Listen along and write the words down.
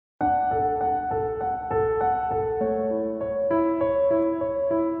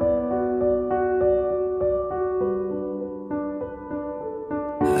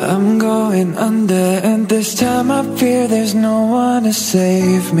I'm going under, and this time I fear there's no one to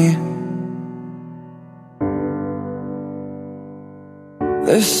save me.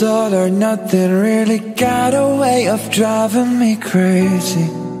 This all or nothing really got a way of driving me crazy.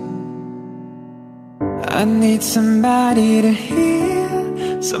 I need somebody to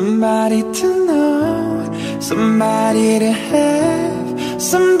hear, somebody to know, somebody to have,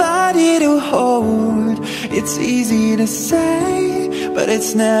 somebody to hold. It's easy to say, but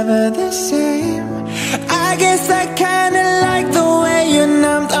it's never the same. I guess I kinda like the way you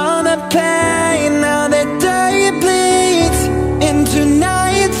numbed all the pain. Now the day bleeds into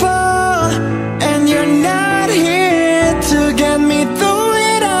nightfall, and you're not here to get me through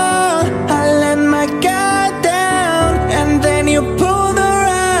it all. I let my guard down, and then you pulled the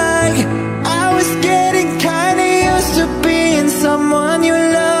rug. I was getting kinda used to being someone you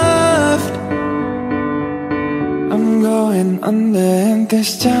loved. I'm going under, and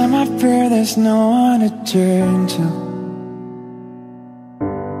this time I fear there's no one to turn to.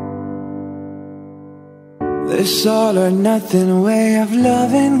 This all or nothing way of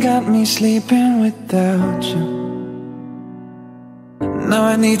loving got me sleeping without you. Now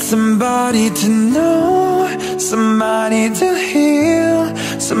I need somebody to know, somebody to heal,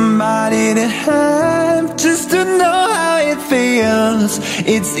 somebody to have, just to know how it feels.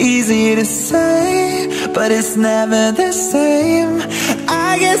 It's easy to say, but it's never the same.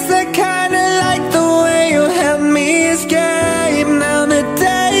 I guess I kinda like the way you help me escape. Now the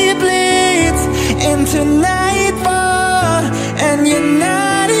day bleeds into nightfall, and you're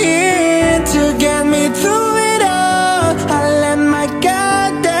not here to get me through it all. I let my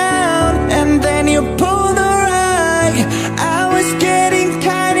guard down, and then you pulled the rug. I was getting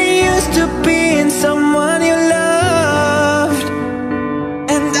kinda used to being someone you loved,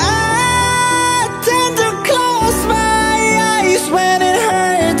 and I tend to close my eyes when it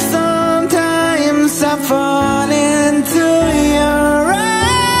hurts. Sometimes I fall into your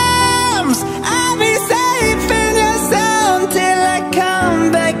arms. I'll be safe in your sound till I come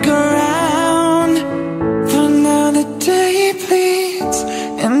back around. For now the day bleeds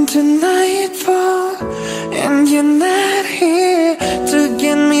into nightfall, and you're not here to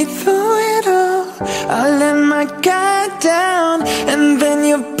get me through it all. I let my guard down, and then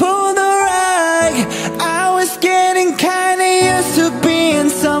you pulled the rug. I was getting kinda used to being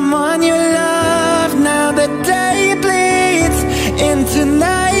someone you love. Now the day bleeds into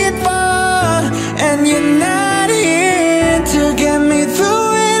nightfall, and you're not here to get me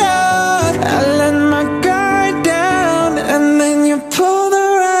through it all. I let my guard down, and then you pull the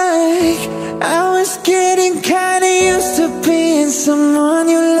rug. I was getting kinda used to being someone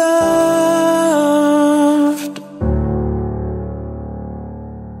you loved.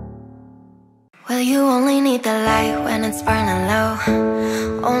 Well, you only need the light when it's burning low.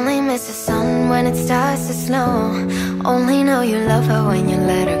 Only miss the sun when it starts to snow. Only know you love her when you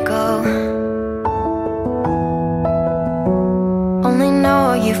let her go. Only know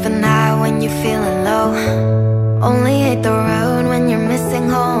you for now when you're feeling low. Only hate the road when you're missing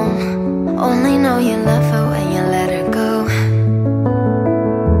home. Only know you love her when you let her go.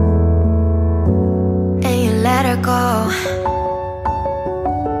 And you let her go.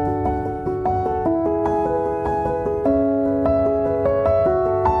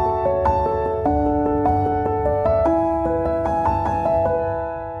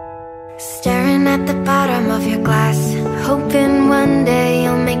 Staring at the bottom of your glass, hoping one day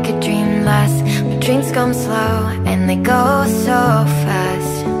you'll make a dream last. But dreams come slow and they go so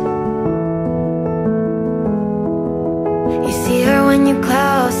fast. You see her when you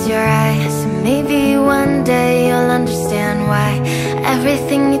close your eyes. Maybe one day you'll understand why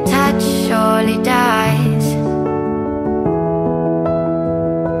everything you touch surely dies.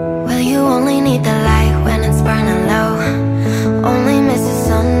 Well, you only need the light when it's burning low. Only miss the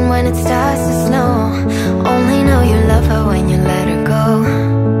sun when it starts to snow. Only know you love her when you let her go.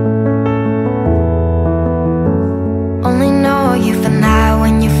 Only know you for now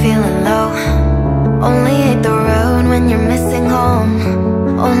when you're feeling low. Only hate the road when you're missing home.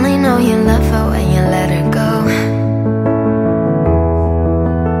 Only know you love her when you let her go.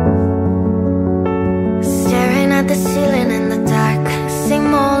 Staring at the ceiling in the dark,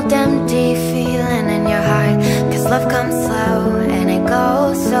 same old empty feeling in your heart. Cause love comes slow and it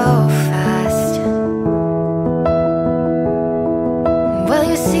goes so fast. Well,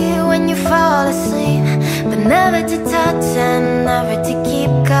 you see it when you fall asleep, but never to touch and never to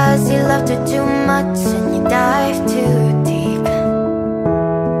keep. Cause you loved her too much and you dive too deep.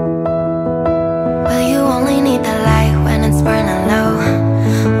 Well, you only need the light when it's burning low.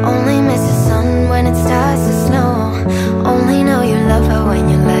 Only miss the sun when it starts to snow. Only know you love her when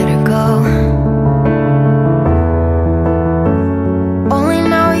you let her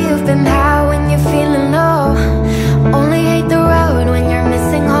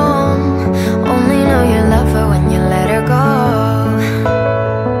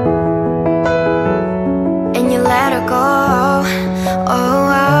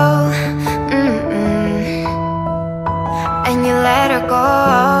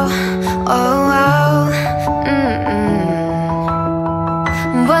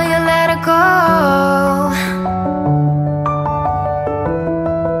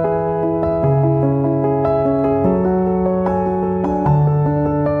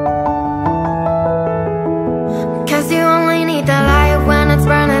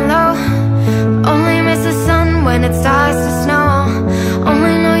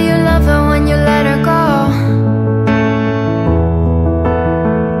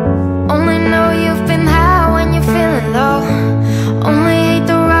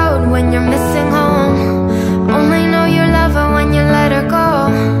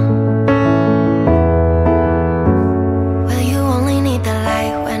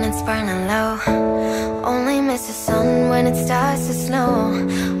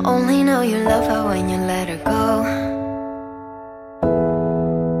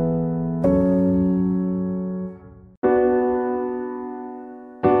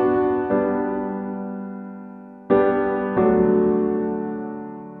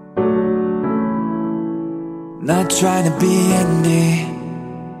trying to be indie,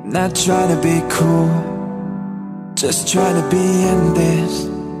 not trying to be cool, just trying to be in this.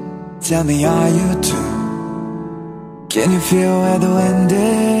 Tell me, are you too? Can you feel where the wind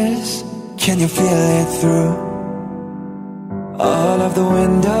is? Can you feel it through all of the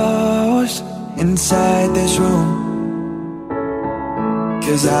windows inside this room?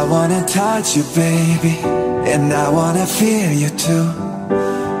 'Cause I wanna touch you, baby, and I wanna feel you too.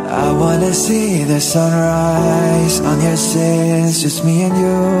 I wanna see the sunrise on your sins, just me and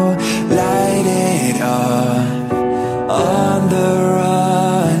you. Light it up, on the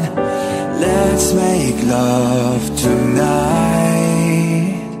run. Let's make love tonight.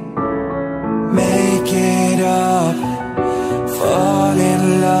 Make it up, fall in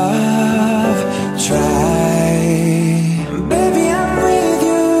love, try. Baby, I'm with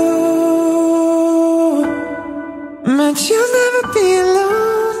you, but you'll never be alone.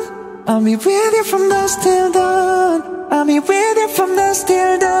 I'll be with you from dusk till dawn. I'll be with you from dusk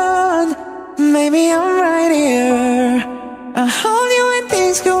till dawn. Maybe I'm right here, I'll hold you when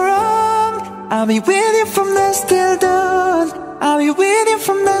things go wrong. I'll be with you from dusk till dawn. I'll be with you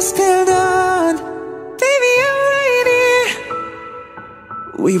from dusk till dawn. Baby, I'm right here.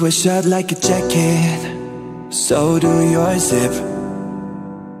 We were shot like a jacket, so do your zip.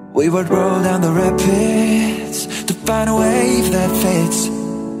 We would roll down the rapids to find a wave that fits.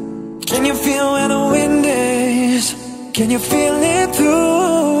 Can you feel where the wind is? Can you feel it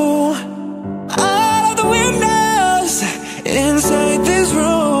through all of the windows inside this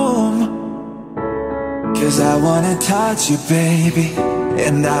room? 'Cause I wanna touch you, baby,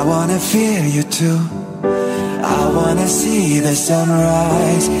 and I wanna feel you too. I wanna see the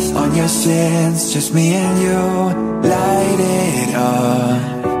sunrise on your sins, just me and you. Light it up,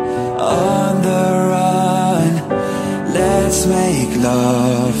 on the run. Let's make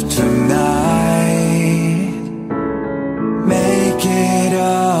love tonight. Make it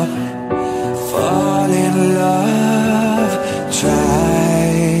up, fall in love, try.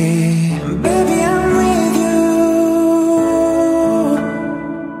 Baby, I'm with you,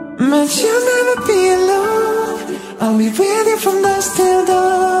 but you'll never be alone. I'll be with you from dusk till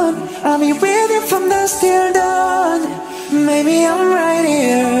dawn. I'll be with you from dusk till dawn. Maybe I'm right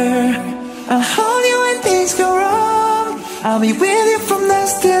here, I'll hold you when things go wrong. I'll be with you from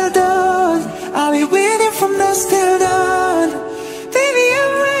dusk till dawn. I'll be with you from dusk till dawn. Baby,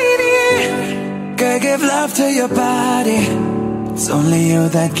 I'm right here. Gotta give love to your body, it's only you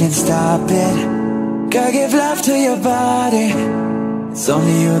that can stop it. Gotta give love to your body, it's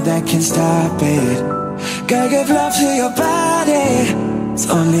only you that can stop it. Gotta give love to your body, it's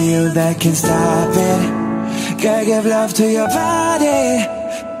only you that can stop it. Gotta give love to your body,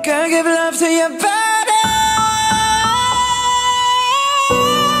 gotta give love to your body.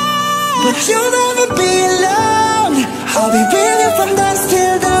 But you'll never be alone. I'll be with you from dusk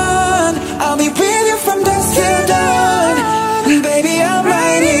till dawn. I'll be with you from dusk till dawn. Baby, I'm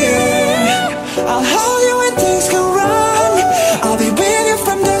right here, I'll hold you when things go wrong. I'll be with you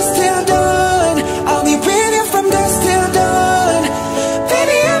from dusk till dawn. I'll be with you from dusk till dawn.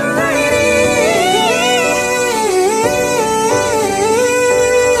 Baby, I'm right here,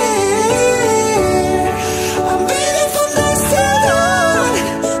 I'll be with you from dusk till dawn.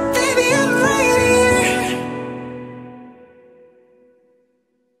 Baby, I'm right here.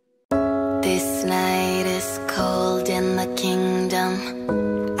 This night is cold in the kingdom.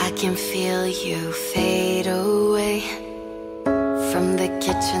 I can feel you fade away. From the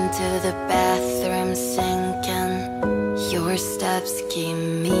kitchen to the bathroom sinking, your steps keep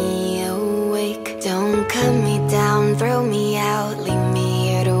me awake. Don't cut me down, throw me out, leave me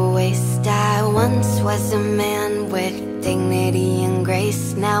here to waste. I once was a man with dignity and grace.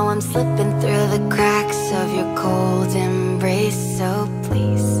 Now I'm slipping through the cracks of your cold embrace. So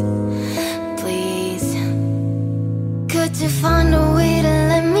please, please, could you find a way to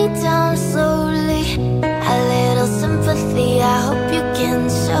let me down slowly? A little sympathy, I hope you can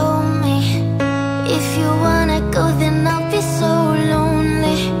show me. If you wanna go, then I'll be so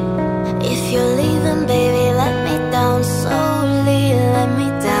lonely. If you're leaving, baby, let me down slowly. Let me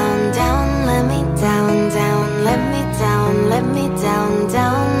down, down, let me down, down. Let me down, let me down,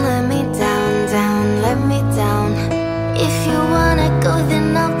 down. Let me down, down, let me down. If you wanna go,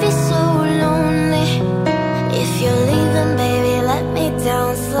 then I'll be so lonely. If you're leaving, baby, let me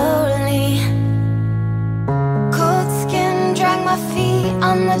down slowly. Cold skin, drag my feet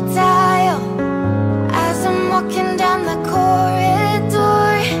on the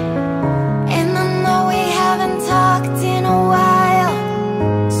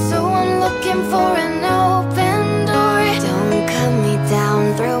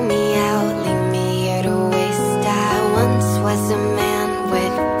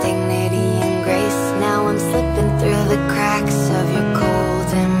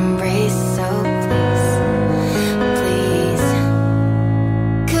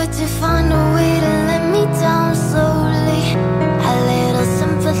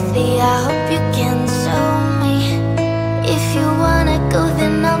sympathy, I hope you can show me. If you wanna go,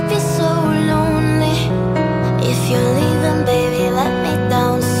 then I'll be so lonely. If you're leaving, baby, let me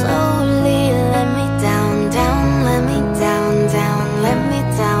down slowly. Let me down, down, let me down, down. Let me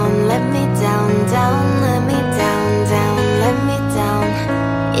down, let me down, down. Let me down, down, let me down.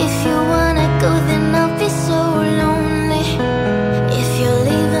 If you wanna go, then I'll be so lonely. If you're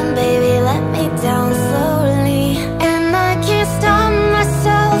leaving, baby, let me down slowly. And I can't stop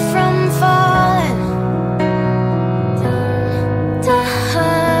myself from falling down.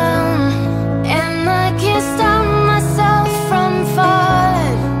 And I can't stop myself from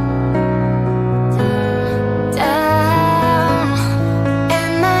falling down.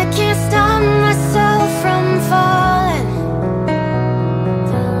 And I can't stop myself from falling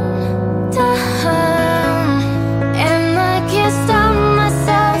down. And I can't stop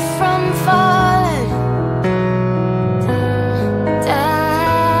myself from falling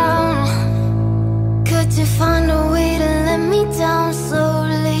down. Could you find a way to let me down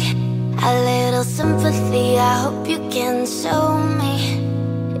slowly? A little sympathy, I hope you can show me.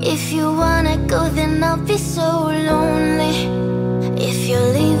 If you wanna go, then I'll be so lonely. If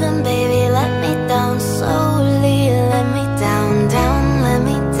you're leaving, baby, let me down slowly. Let me down, down, let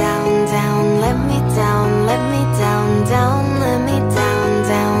me down, down. Let me down, let me down, down. Let me down,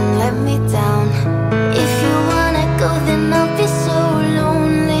 down, let me down. If you wanna go, then I'll be so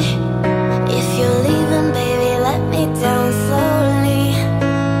lonely. If you're leaving, baby, let me down slowly.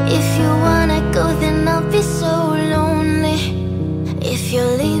 If you wanna go, then I'll be so lonely. If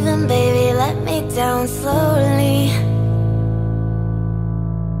you're leaving, baby, let me down slowly.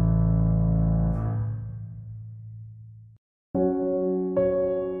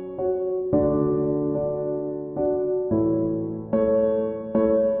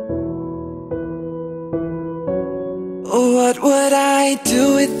 What would I do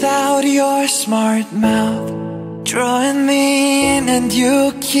without your smart mouth? Drawing me in and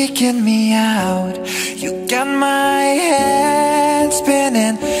you kicking me out. You got my head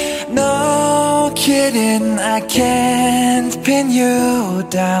spinning. No kidding, I can't pin you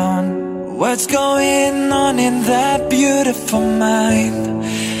down. What's going on in that beautiful mind?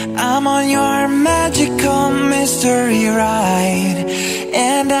 I'm on your magical mystery ride,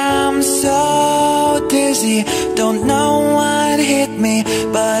 and I'm so dizzy, don't know what hit me,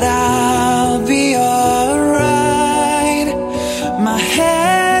 but I'll be alright. My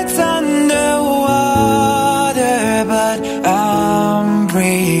head's underwater, but I'm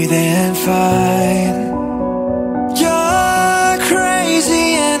breathing fine. You're crazy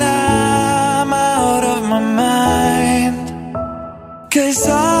and I'm out of my mind, 'cause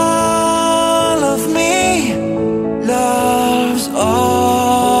all of me loves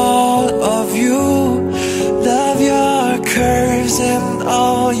all of you. Love your curves and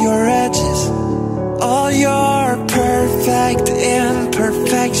all your edges, all your perfect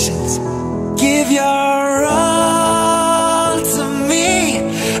imperfections. Give your all to me,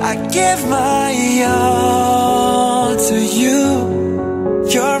 I give my all to you.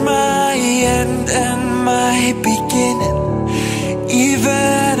 You're my end and my beginning.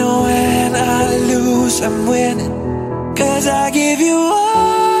 Even when I lose, I'm winning, 'cause I give you all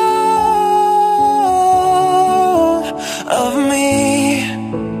of me,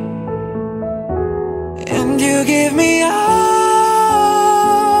 and you give me all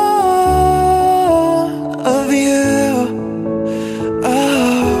of you.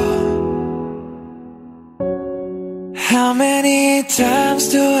 Oh, how many times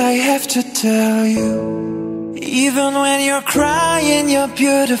do I have to tell you? Even when you're crying, you're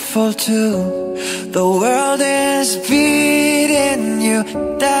beautiful too. The world is beating you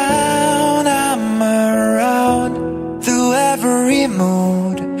down. I'm around through every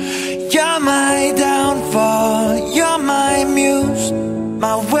mood. You're my downfall, you're my muse,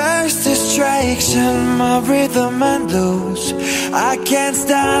 my worst distraction, my rhythm and blues. I can't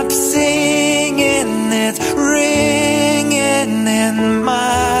stop singing, it's ringing in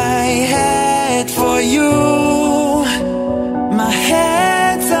my head for you. My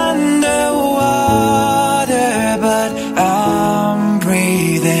head's underwater, but I'm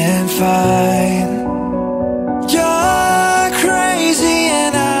breathing fine. You're crazy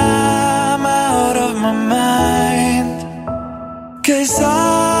and I'm out of my mind, 'cause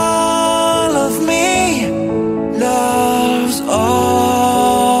all of me loves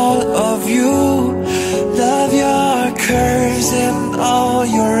all of you. Love your curves and all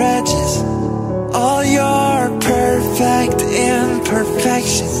your edges, all your perfect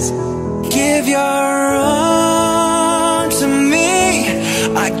imperfections. Give your all to me,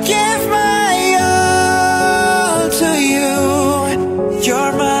 I give my all to you.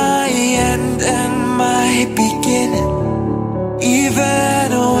 You're my end and my beginning.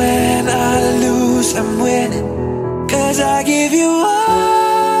 Even when I lose, I'm winning. 'Cause I give you all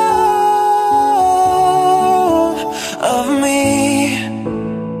of me,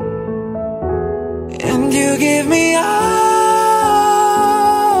 and you give me all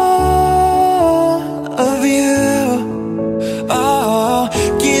of you. Oh,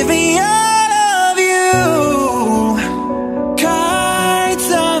 give me all of you. Cards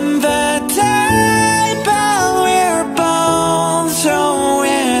on the table, we're both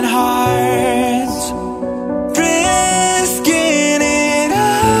throwing hearts, risking it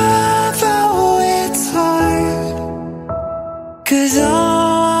all, though it's hard. 'Cause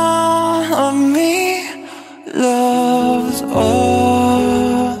all of me loves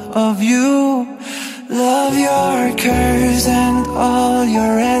all of you. Love your curves and all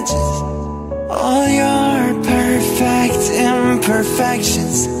your edges, all your perfect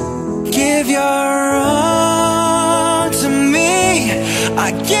imperfections. Give your all to me, I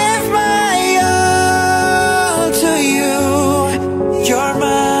give my all to you. You're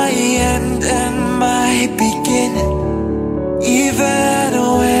my end and my beginning. Even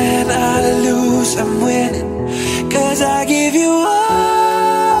when I lose, I'm winning. 'Cause I give you all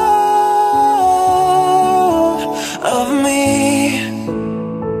of me,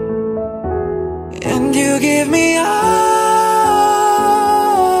 and you give me all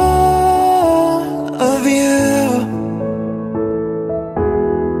of you.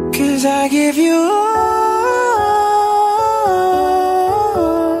 'Cause I give you all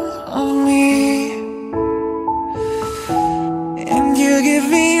of me, and you give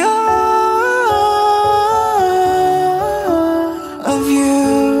me all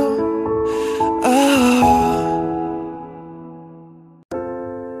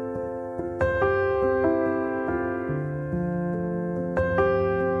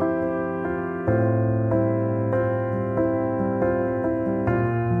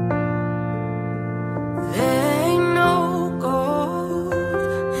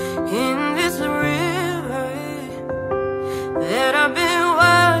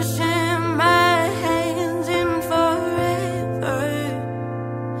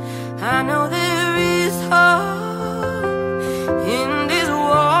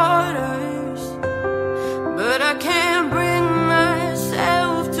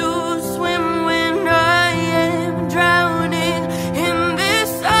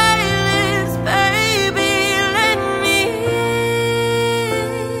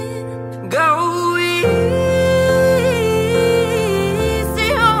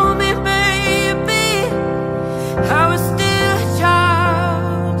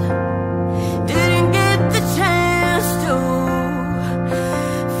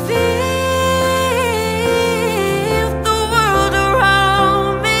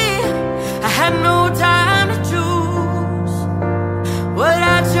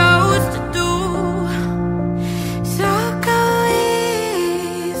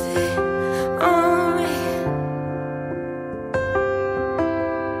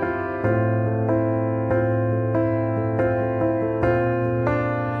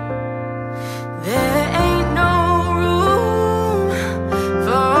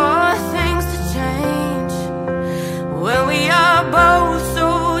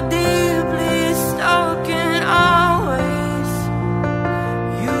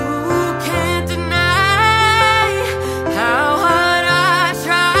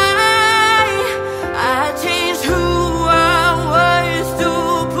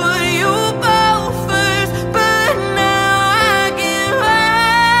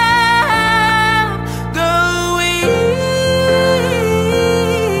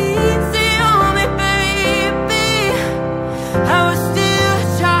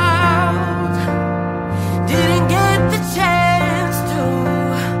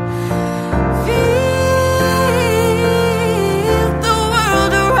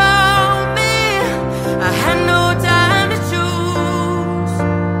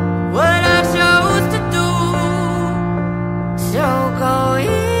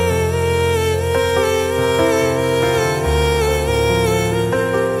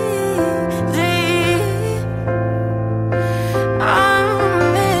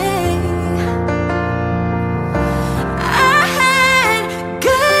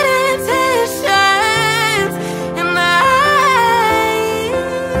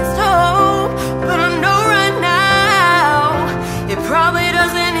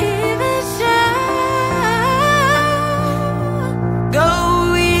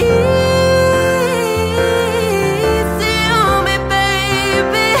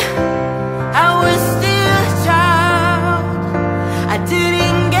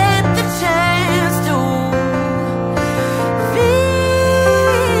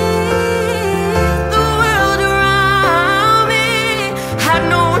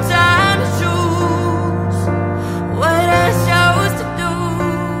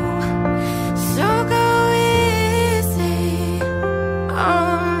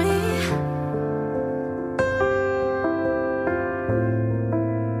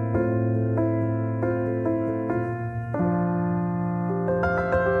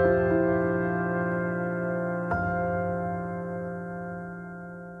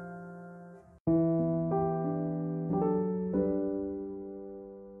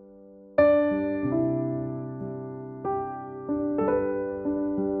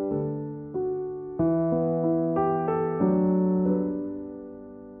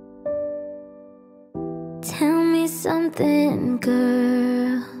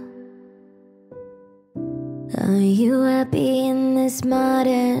girl. Are you happy in this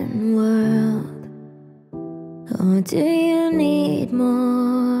modern world? Or do you need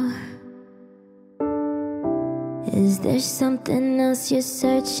more? Is there something else you're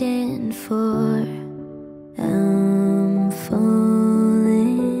searching for? I'm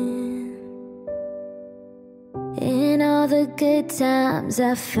falling. In all the good times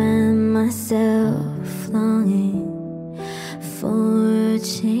I find myself longing for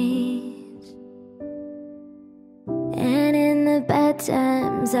change, and in the bad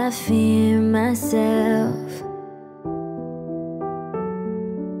times I fear myself.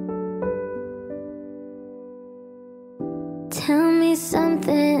 Tell me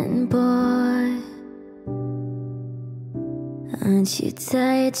something, boy. Aren't you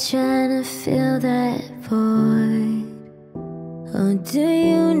tired trying to fill that void? Or do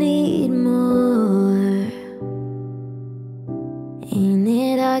you need more? Ain't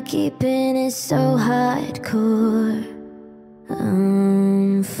it hard keeping it so hardcore?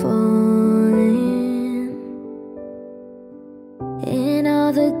 I'm falling. In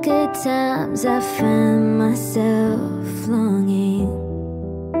all the good times I find myself longing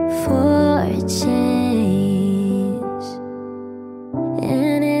for change,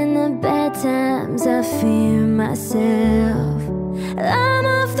 and in the bad times I fear myself. I'm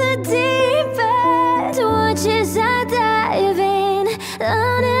off the deep end, watch as I dive in. I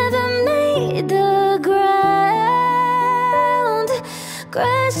never made the ground,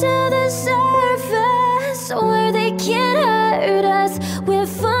 crash to the surface where they can't hurt us. We're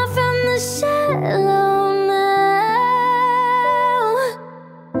far from the shallow now,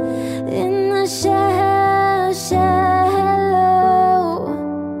 in the shallow,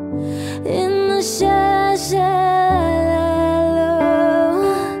 in the shallow,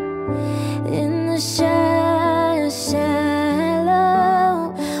 in the shallow.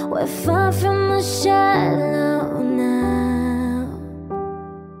 We're far from the shallow now.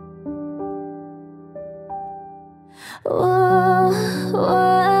 Whoa, whoa.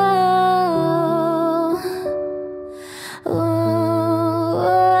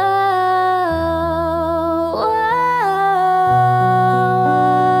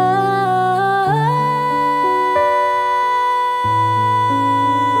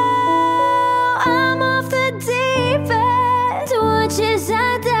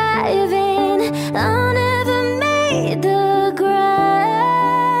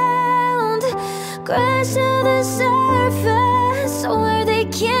 Crash to the surface where they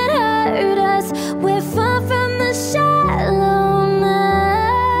can't hurt us. We're far from the shallow now,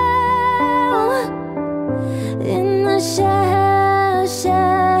 in the shallow,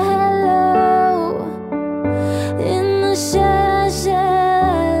 in the shallow,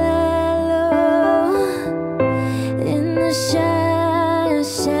 in the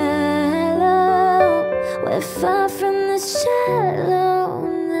shallow. We're far from the shallow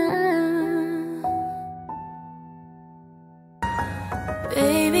now.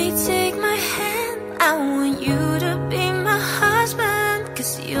 Baby, take my hand, I want you to be my husband,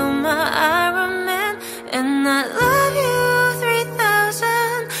 'cause you're my Iron Man, and I love you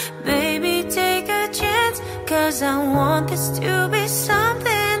 3000. Baby, take a chance, 'cause I want this to be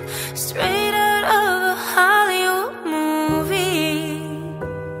something straight out of a Hollywood movie.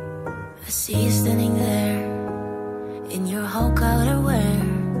 I see you standing there in your Hulk outerwear,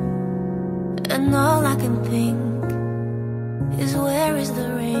 and all I can think is where is the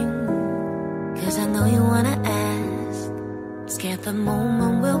ring? 'Cause I know you wanna ask, scared the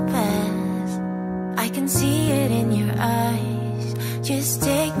moment will pass. I can see it in your eyes, just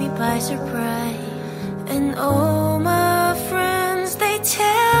take me by surprise. And all my friends, they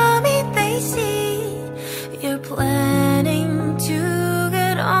tell me they see you're planning to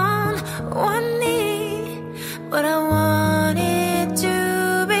get on one knee, but I want it to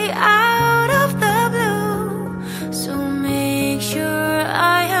be out of the blue, so make sure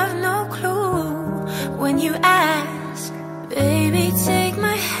I have no clue when you ask. Baby, take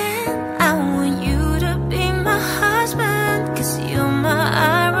my hand, I want you to be my husband, 'cause you're my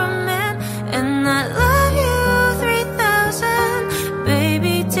Iron Man, and I love you 3000.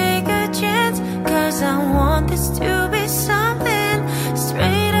 Baby, take a chance, 'cause I want this to be something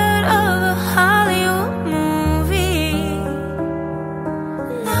straight out of a Hollywood movie.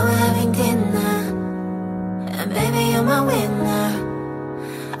 Now we're having dinner, and baby, you're my winner.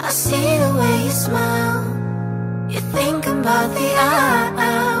 I see the way you smile, you think about the hour.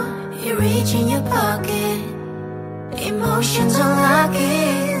 You reach in your pocket, emotions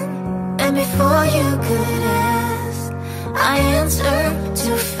unlocking, and before you could ask, I answer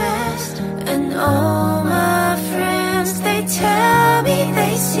too fast. And all my friends, they tell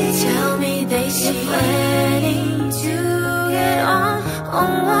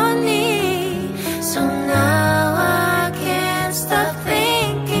So now I can't stop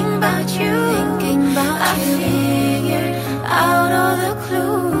thinking about you. I figured out all the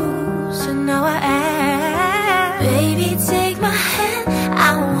clues, so now I ask, baby, take my hand. I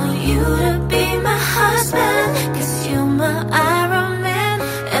want you to be my husband, 'cause you're my Iron Man,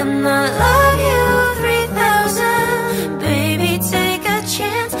 and I love you 3000. Baby, take a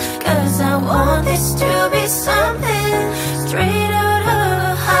chance, 'cause I want this to be something straight out of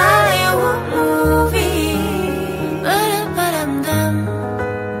a Hollywood movie. But I'm done.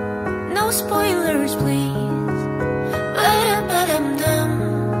 No spoilers, please. But I'm done.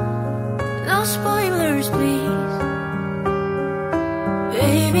 No spoilers, please.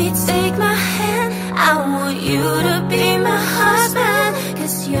 Baby, take my hand. I want you to be my husband,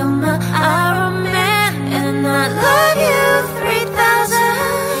 'cause you're my Iron Man, and I love you 3000.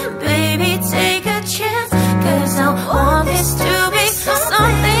 Baby, take a chance, 'cause I want this to be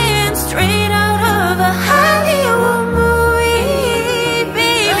something straight out of a Hollywood movie,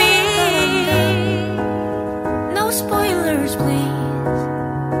 baby. No spoilers, please.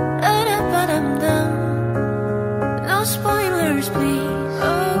 But I'm done. No spoilers, please.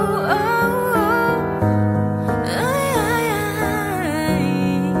 Oh, oh, oh. Ay, ay, ay.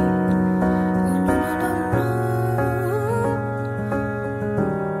 Oh, no, no, no, no.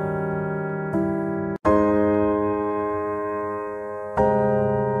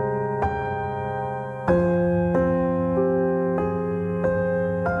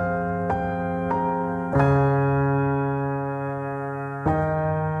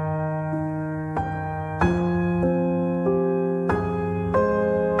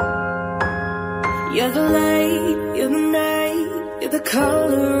 You're the light, you're the night, you're the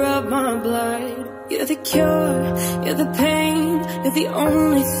color of my blood. You're the cure, you're the pain, you're the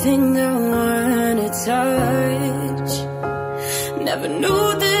only thing I wanna touch. Never knew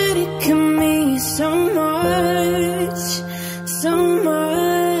that it could mean so much, so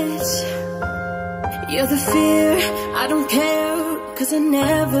much. You're the fear, I don't care, 'cause I've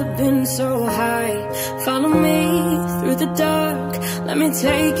never been so high. Follow me through the dark, let me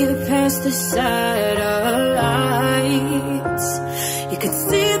take you past the satellites. You could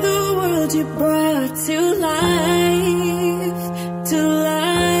see the world you brought to life, to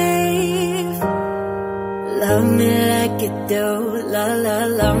life. Love me like you do, la la,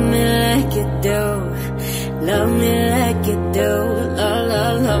 love me like you do. Love me like you do, la la,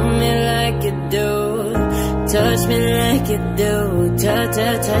 love me like you do. Touch me like you do,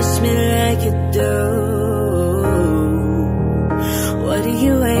 touch me like you do. What are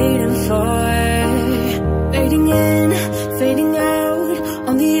you waiting for? Fading in, fading out,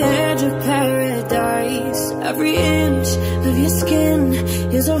 on the edge of paradise. Every inch of your skin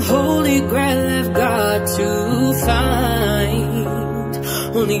is a holy grail I've got to find.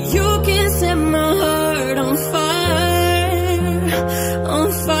 Only you can set my heart on fire, on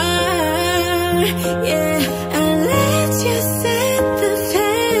fire, yeah. And let you set the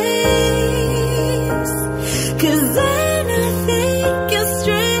pace, 'cause then I think you're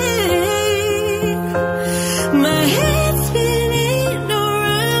straight. My head's spinning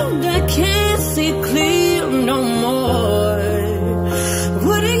around, I can't see clear no more.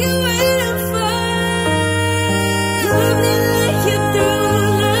 What are you waiting for? Love me like you do,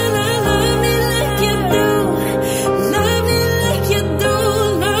 la la, love me like you do. Love me like you do,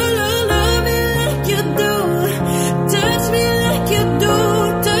 la la, love me like you do.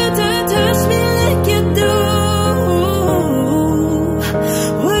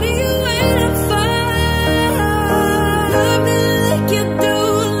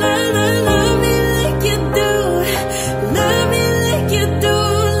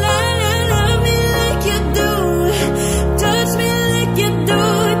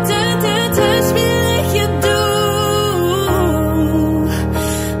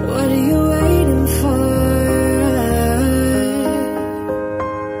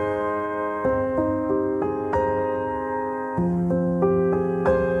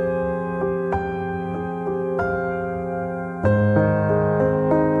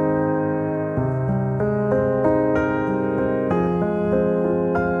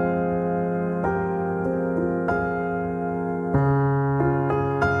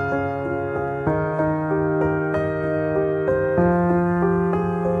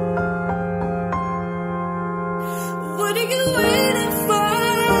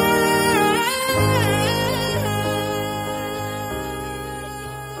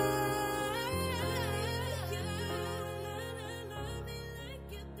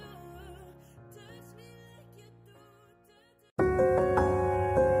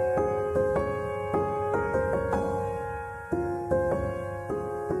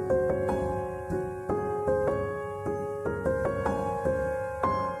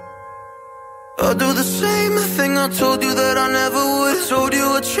 I'll do the same thing I told you that I never would. Told you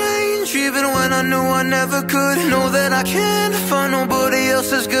I'd change even when I knew I never could. Know that I can't find nobody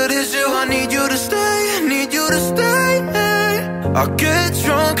else as good as you. I need you to stay, need you to stay. I get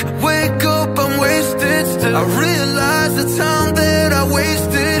drunk, wake up, I'm wasted still. I realize the time that I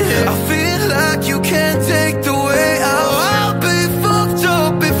wasted here. I feel like you can't take the way out. I'll be fucked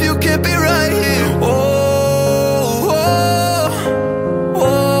up if you can't be right here.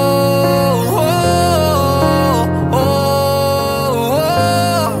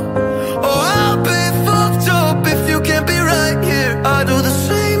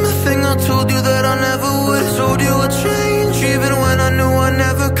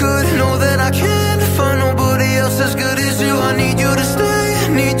 As good as you, I need you to stay,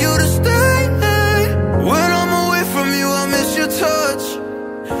 need you to stay. When I'm away from you, I miss your touch.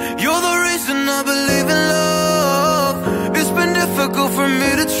 You're the reason I believe in love. It's been difficult for me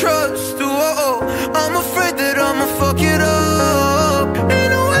to trust. Oh, I'm afraid that I'ma fuck it up.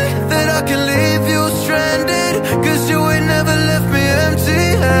 Ain't no way that I can leave you stranded, 'cause you ain't never left me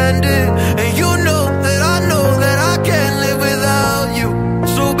empty-handed. And you know that I can't live without you.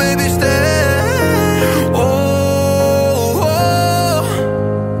 So baby, stay.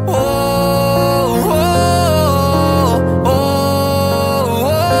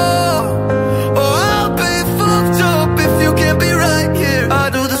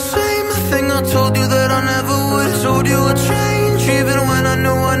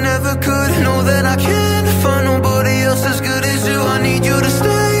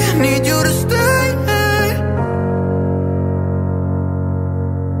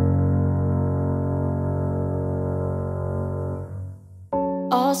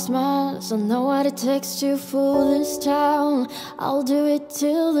 I know what it takes to fool this town. I'll do it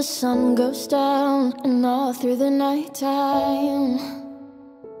till the sun goes down and all through the night time.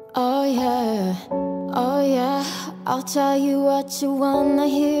 Oh yeah, I'll tell you what you wanna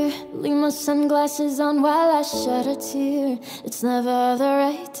hear. Leave my sunglasses on while I shed a tear. It's never the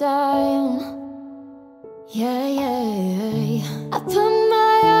right time. Yeah. I put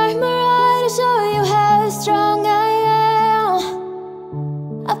my armor on to show you how strong I am.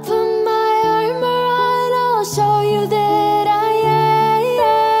 I put my armor on, I'll show you that I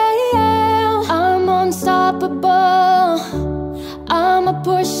am. I'm unstoppable. I'm a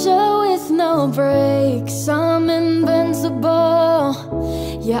Porsche with no brakes. I'm invincible.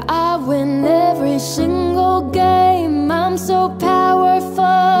 Yeah, I win every single game. I'm so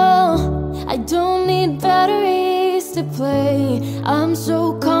powerful. I don't need batteries to play. I'm so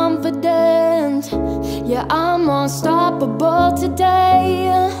confident. Yeah, I'm unstoppable today.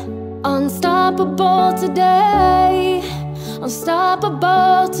 Unstoppable today.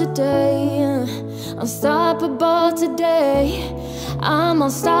 Unstoppable today. Unstoppable today. I'm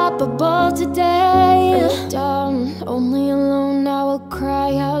unstoppable today. Down, only alone, I will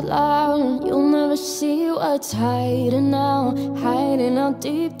cry out loud. You'll never see what's hiding out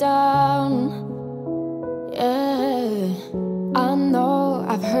deep down. Yeah, I know,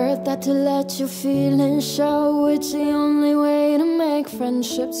 I've heard that to let your feelings show, it's the only way to make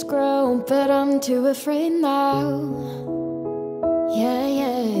friendships grow. But I'm too afraid now. Yeah.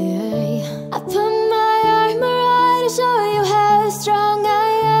 I put my armor on to show you how strong I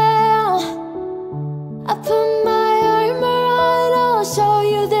am. I put my armor on, I'll show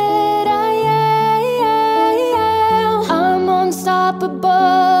you that I am. I'm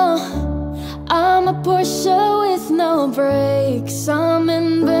unstoppable. I'm a Porsche with no brakes. I'm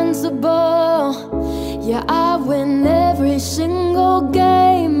invincible. Yeah, I win every single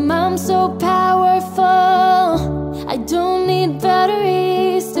game. I'm so powerful. I don't need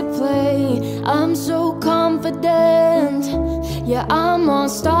batteries to play. I'm so confident. Yeah, I'm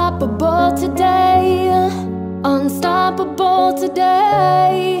unstoppable today. Unstoppable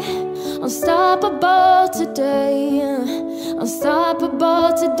today. Unstoppable today.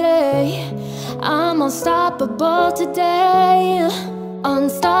 Unstoppable today. I'm unstoppable today.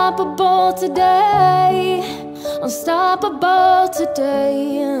 Unstoppable today. Unstoppable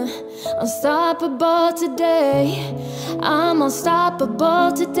today. Unstoppable today. I'm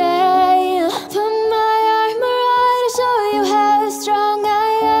unstoppable today. Put my armor on to show you how strong I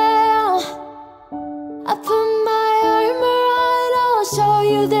am. I put my armor on, I'll show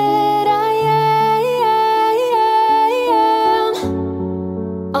you that I am.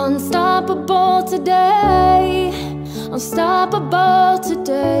 Unstoppable today. Unstoppable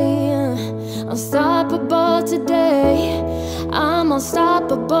today. Unstoppable today. I'm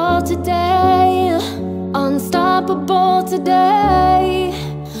unstoppable today. Unstoppable today.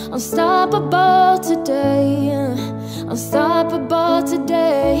 Unstoppable today. Unstoppable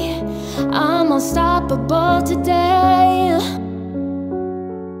today. I'm unstoppable today.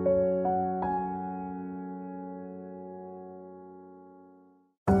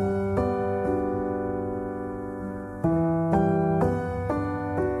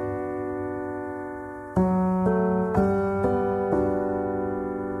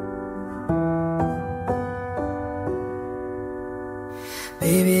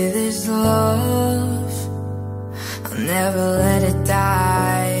 Baby, this love, I'll never let it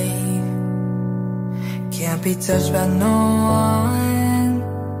die. Can't be touched by no one,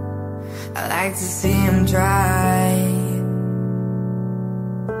 I like to see him dry.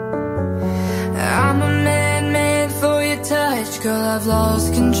 I'm a man made for your touch, girl, I've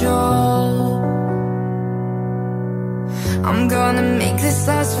lost control. I'm gonna make this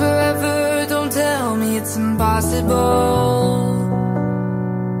last forever, don't tell me it's impossible.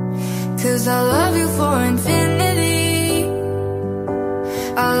 'Cause I love you for infinity,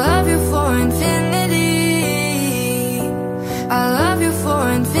 I love you for infinity, I love you for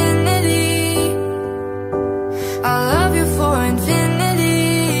infinity, I love you for infinity.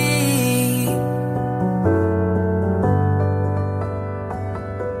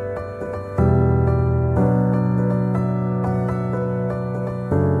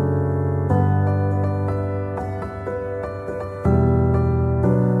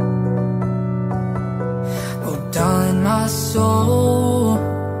 My soul,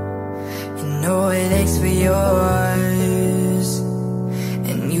 you know it aches for yours,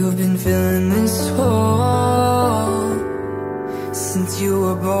 and you've been filling this hole since you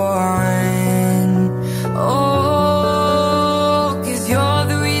were born. Oh, 'cause you're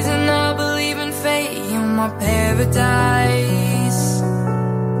the reason I believe in fate, you're my paradise,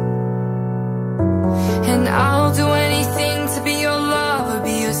 and I'll do anything to be your love or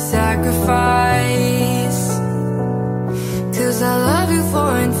be your sacrifice. 'Cause I love you for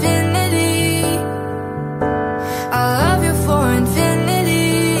infinity, I love you for infinity,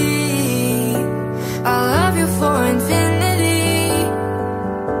 I love you for infinity,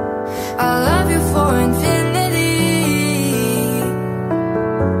 I love you for infinity.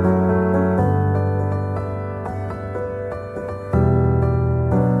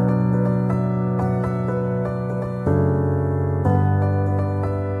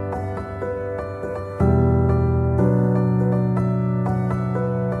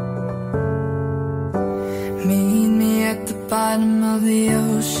 Meet me at the bottom of the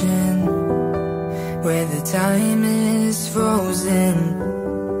ocean, where the time is frozen,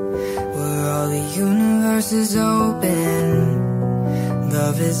 where all the universe is open.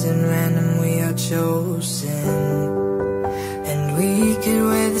 Love isn't random, we are chosen, and we could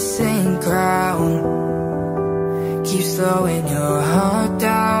wear the same crown. Keep slowing your heart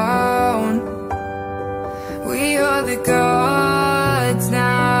down, we are the gods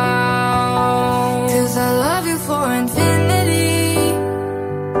now. 'Cause I love you for infinity,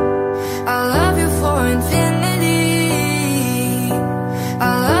 I love you for infinity,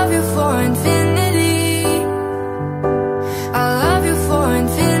 I love you for infinity, I love you for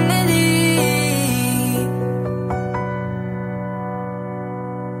infinity.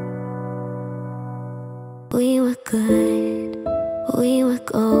 We were good, we were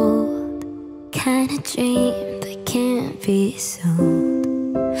gold, kind of dream that can't be sold.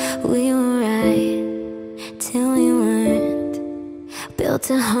 We were right till we weren't, built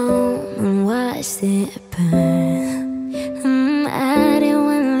a home and watched it burn. I didn't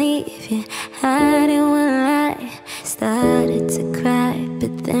want to leave you, I didn't want to lie. Started to cry,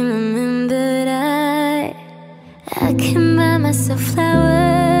 but then remembered I can buy myself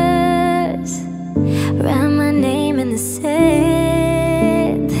flowers, write my name in the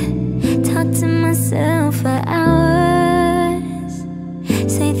sand, talk to myself for hours,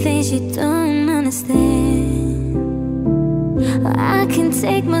 say things you don't understand. I can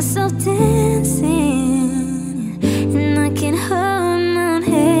take myself dancing,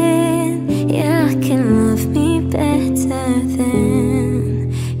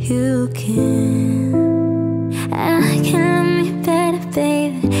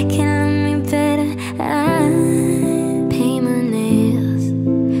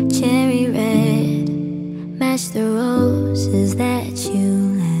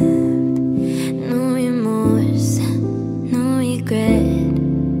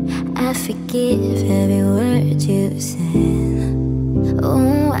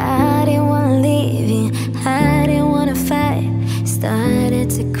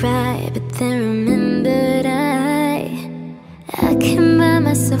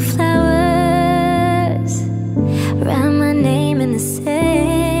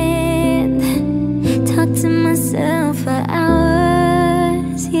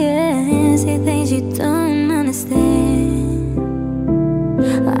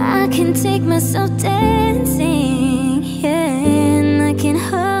 take myself dancing, yeah, and I can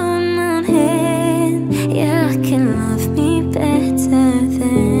hold my own hand. Yeah, I can love me better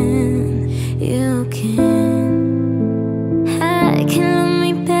than you can. I can love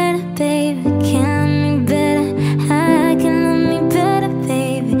me better, baby. Can love me better. I can love me better,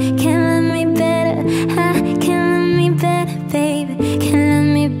 baby. Can love me better. I can love me better, baby. Can love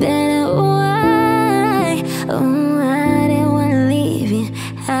me better. Why? Oh, I didn't wanna leave you.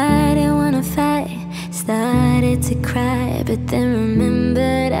 I didn't wanna fight. Started to cry, but then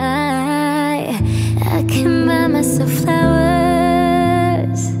remembered I can buy myself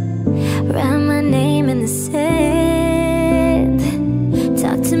flowers, write my name in the sand,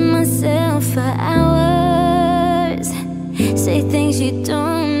 talk to myself for hours, say things you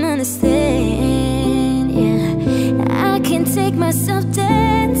don't understand. Yeah, I can take myself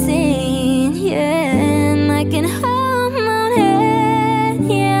dancing, yeah, and I can hold my own hand.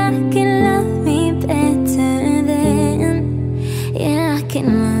 Yeah, I can love me better than, yeah, I can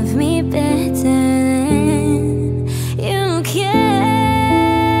love me better than you can.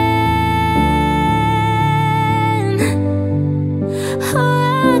 Oh,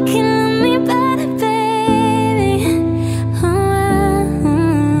 I can love me better, baby.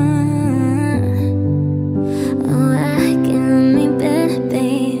 Oh, I can love me better,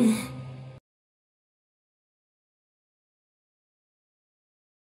 baby.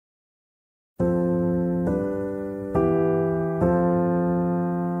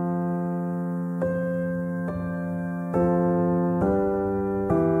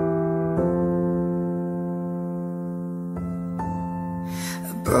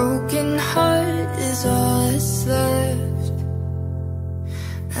 A broken heart is all that's left.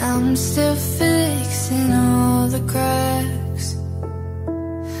 I'm still fixing all the cracks.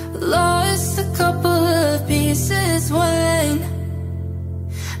 Lost a couple of pieces when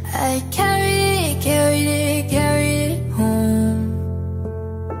I carried it home.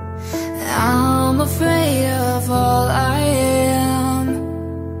 I'm afraid of all I am.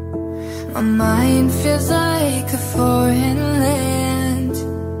 My mind feels like a foreign land.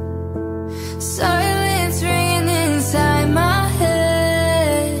 Silence ringing inside my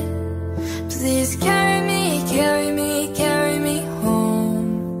head. Please carry me home.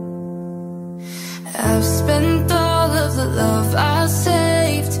 I've spent all of the love I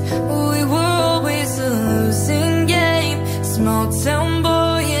saved. We were always a losing game. Small town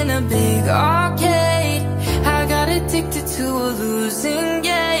boy in a big arcade. I got addicted to a losing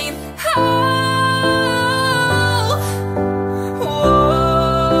game.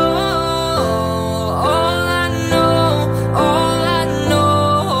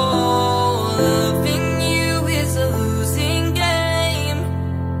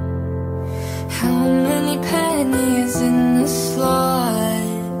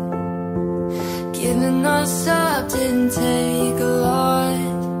 Didn't take a lot.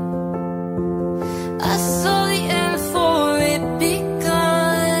 I saw the end for it begun.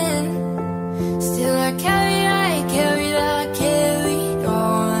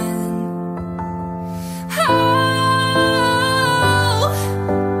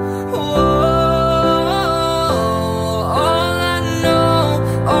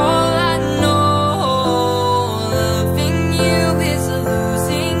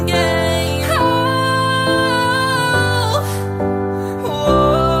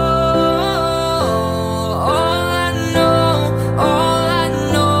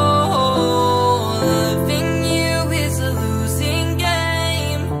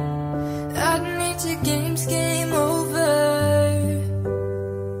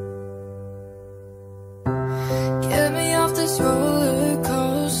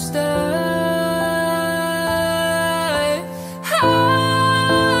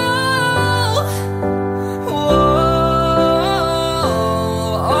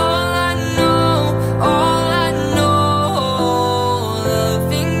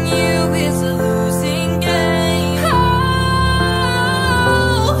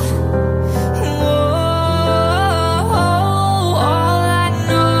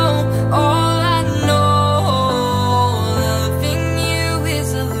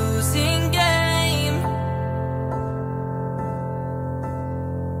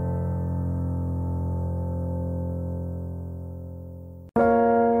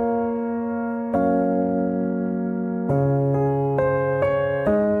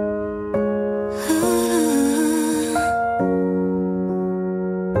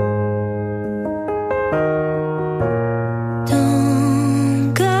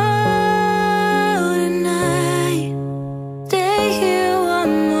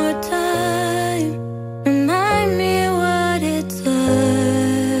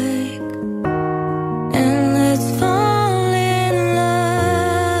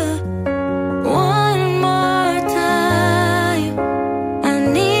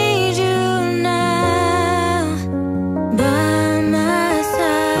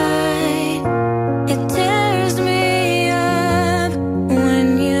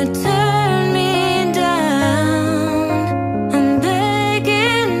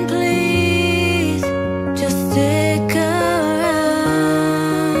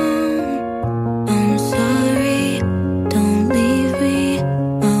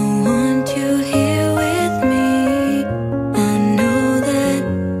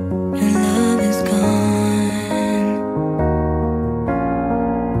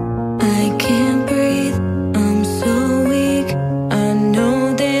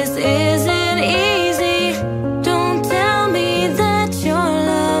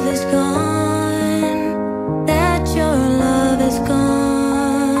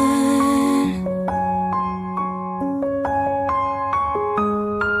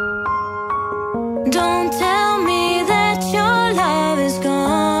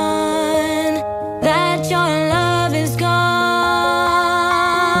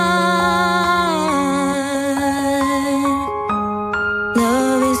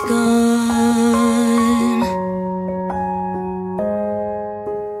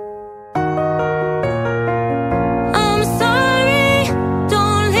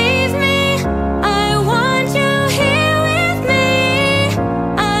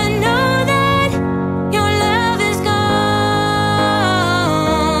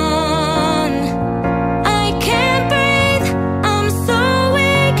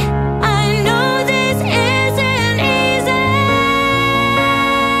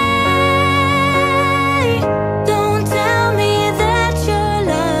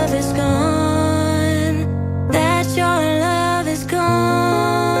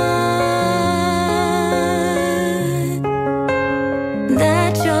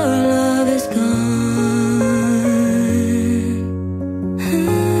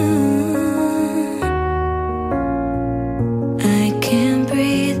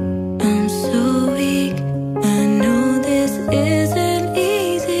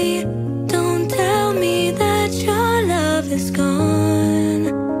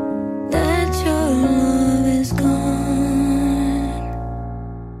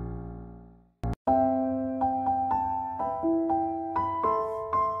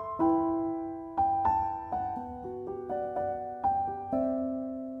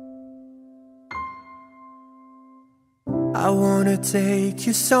 I wanna take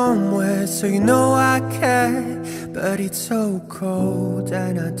you somewhere so you know I care, but it's so cold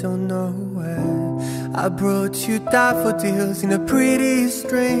and I don't know where. I brought you daffodils in a pretty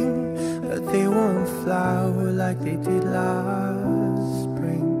string, but they won't flower like they did last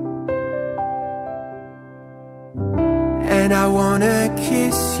spring. And I wanna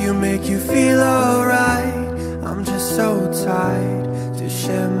kiss you, make you feel alright. I'm just so tired to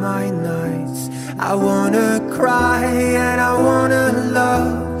share my nights. I wanna cry and I wanna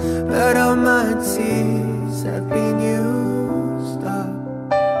love, but all my tears have been used up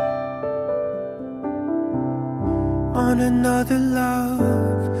on another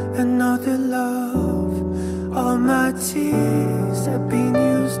love, another love. All my tears have been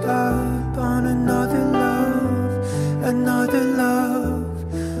used up on another love, another love.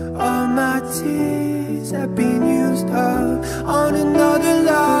 All my tears have been used up on another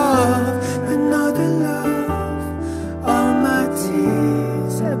love, another love. All my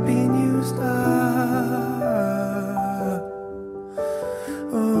tears have been used up.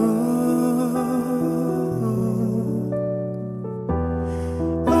 Oh.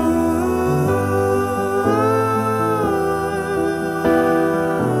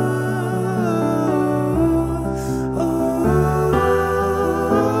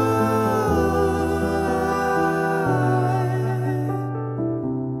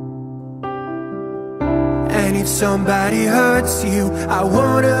 If somebody hurts you, I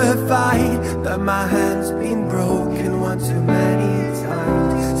wanna fight, but my hand's been broken one too many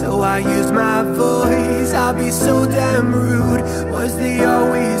times. So I use my voice, I'll be so damn rude. Was they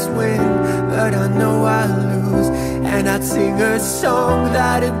always win, but I know I lose. And I'd sing a song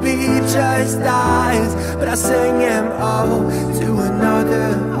that'd be just ours, but I sang them all to another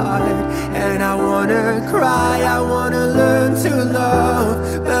heart. And I wanna cry, I wanna learn to love,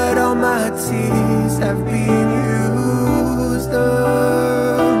 but all my tears have been used up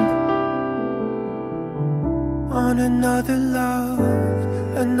on another love,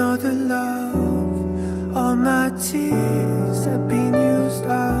 another love. All my tears have been used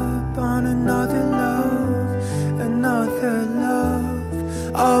up on another love, another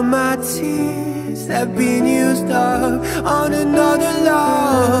love. All my tears have been used up on another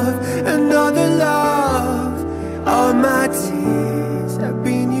love, another love. All my tears have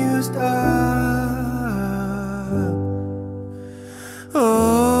been used up.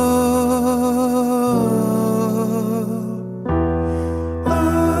 Oh.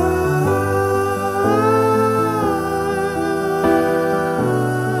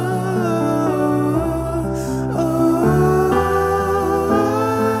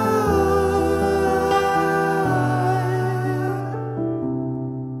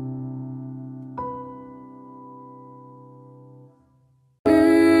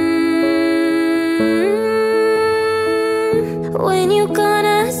 When you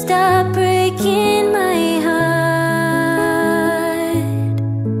gonna stop breaking my heart?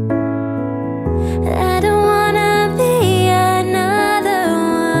 I don't wanna be another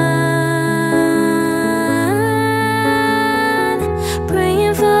one,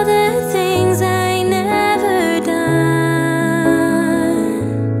 praying for the things I never done.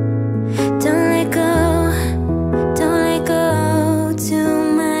 Don't let go to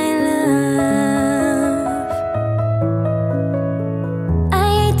my love. I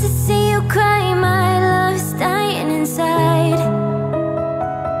hate to see you cry, my love's dying inside.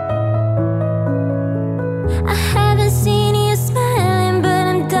 I haven't seen you smiling, but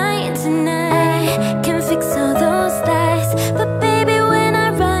I'm dying tonight. Can fix all those lies, but baby, when I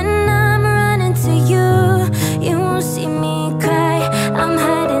run, I'm running to you. You won't see me cry, I'm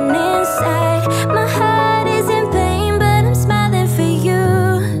hiding inside. My heart is in pain, but I'm smiling for you.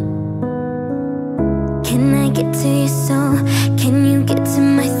 Can I get to your soul? Can you get to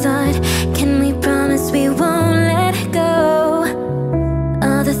my thought? Can we promise we won't let go?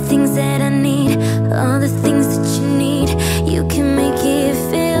 All the things that I need, all the things that you need, you can make it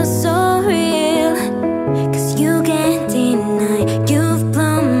feel so real. Cause you can't deny, you've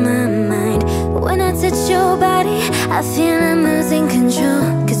blown my mind. When I touch your body, I feel I'm losing control.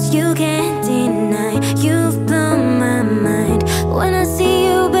 Cause you can't deny, you've blown my mind. When I see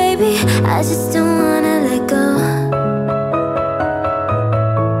you, baby, I just don't wanna let go.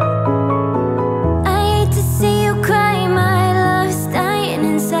 I hate to see you cry, my love's dying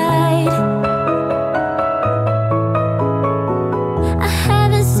inside. I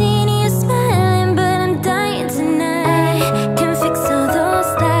haven't seen you smiling, but I'm dying tonight. Can fix all those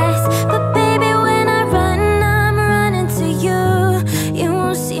lies, but baby, when I run, I'm running to you. You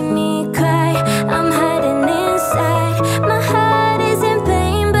won't see me cry, I'm hiding inside. My heart is in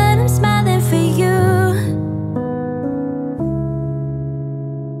pain, but I'm smiling for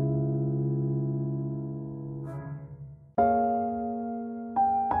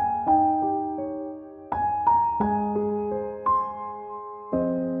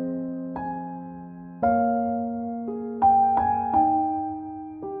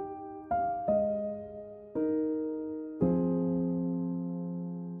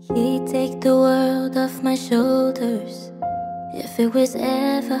He'd take the world off my shoulders if it was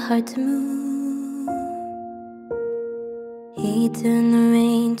ever hard to move. He'd turn the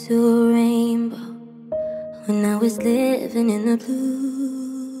rain to a rainbow when I was living in the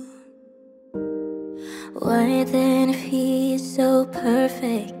blue. Why then, if he's so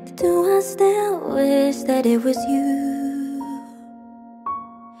perfect, do I still wish that it was you?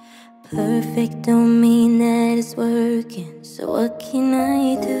 Perfect don't mean that it's working, so what can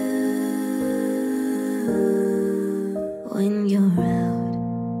I do when you're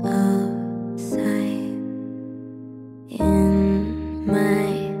out of sight in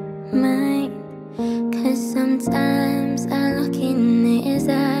my mind? 'Cause sometimes I look in his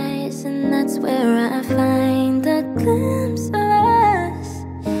eyes, and that's where I find a glimpse of us.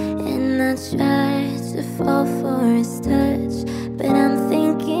 And I try to fall for his touch, but I'm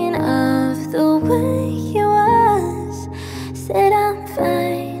thinking of the way he was. Said I'm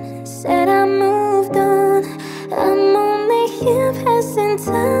fine, said I moved on. I'm only here passing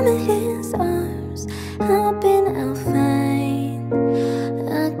time in his arms, hoping I'll find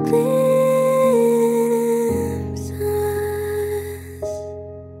a glimpse of us.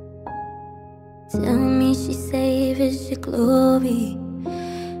 Tell me she savors your glory.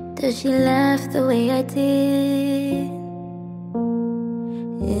 Does she laugh the way I did?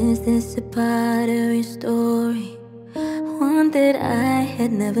 Is this a part of your story, one that I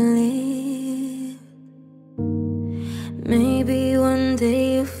had never lived? Maybe one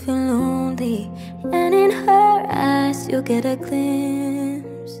day you'll feel lonely, and in her eyes you'll get a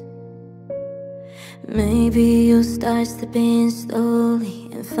glimpse. Maybe you'll start slipping slowly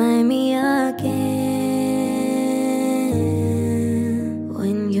and find me again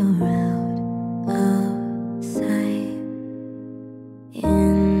when you're out of sight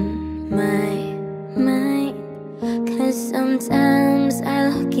in my mind. 'Cause sometimes I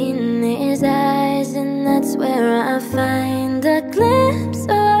look in his eyes, and that's where I find a glimpse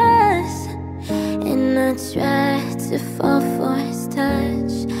of us. And I try to fall for his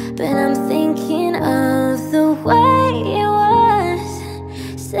touch, but I'm thinking of the way it was.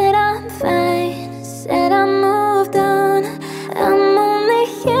 Said I'm fine, said I moved on. I'm only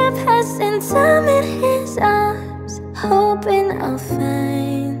here passing time in his arms, hoping I'll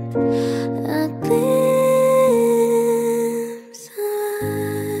find a glimpse of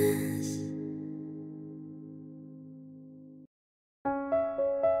us.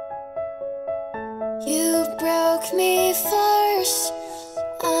 You broke me first.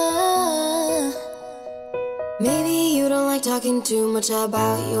 Maybe you don't like talking too much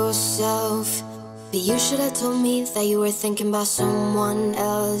about yourself, but you should have told me that you were thinking about someone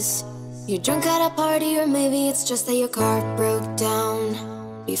else. You're drunk at a party, or maybe it's just that your car broke down.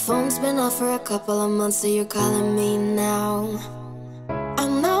 Your phone's been off for a couple of months, so you're calling me now. I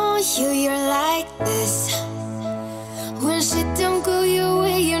know you're like this. When shit don't go your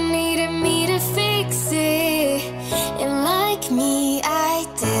way, you needed me to fix it. And like me, I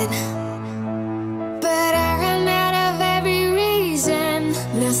did, but I ran out of every reason.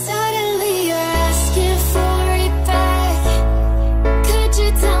 Now suddenly you're asking for it back. Could you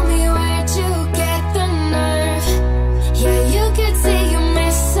tell me where'd you get the nerve? Yeah, you could say you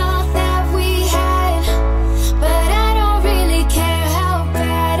miss all that we had, but I don't really care how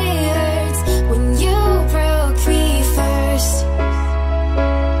bad it hurts when you broke me first.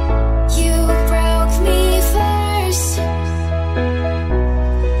 You broke me first.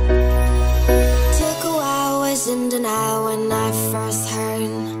 Took a while, was in denial when I first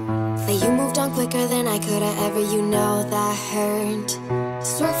heard that you moved on quicker than I could have ever. You know that hurt.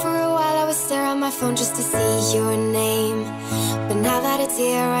 Swore for a while I would stare at my phone just to see your name, but now that it's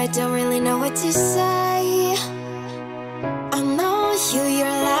here, I don't really know what to say. I know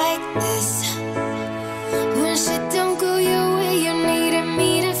you're like this. When shit don't go your way, you needed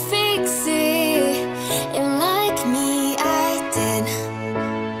me to fix it. And like me, I did,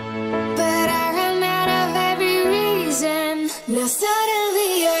 but I ran out of every reason. Now suddenly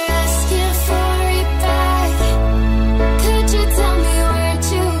you're asking for it back. Could you tell me where'd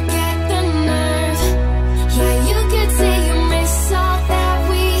you get the nerve? Yeah, you could say you miss all that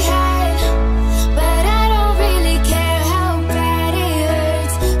we had, but I don't really care how bad it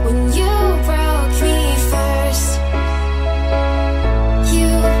hurts when you broke me first.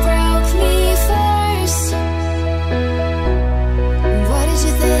 You broke me first. What did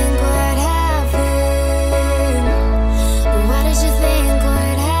you think would happen? What did you think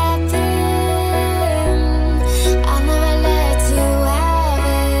would happen?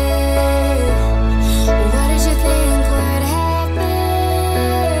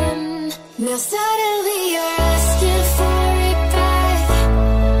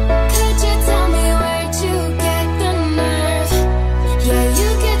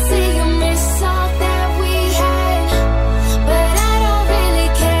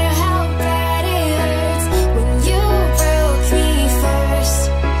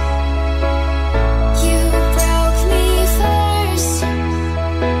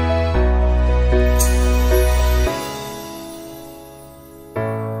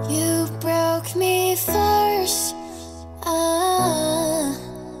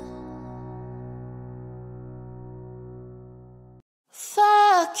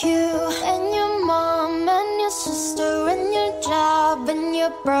 you and your mom and your sister and your job and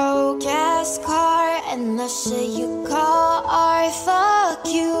your broke ass car and the shit you call art. Fuck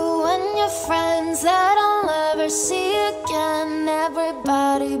you and your friends that I'll never see again.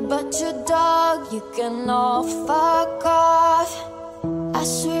 Everybody but your dog, you can all fuck off. I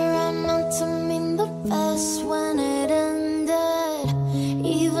swear I meant to mean the best when it ended.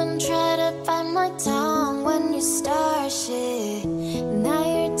 Even try to bite my tongue when you start shit. Now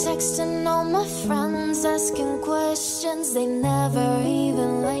you're texting all my friends asking questions. They never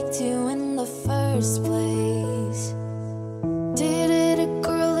even liked you in the first place. Did it a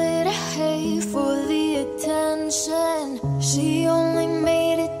girl that I hate for the attention? She only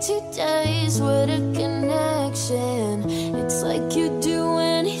made it 2 days with a connection. It's like you do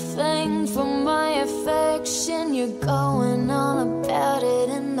anything for my affection. You're going on about it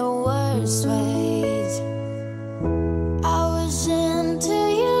in the worst ways. I was into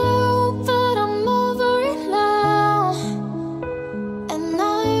you, but I'm over it now. And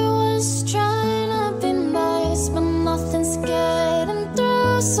I was trying to be nice, but nothing's getting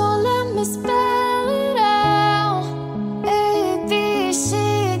through. So let me spell it out. A, B, C,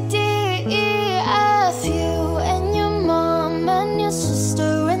 D, E, F. You and your mom and your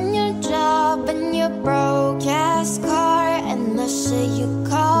sister and your job and your broke ass car and the shit you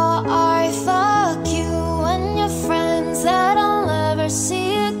call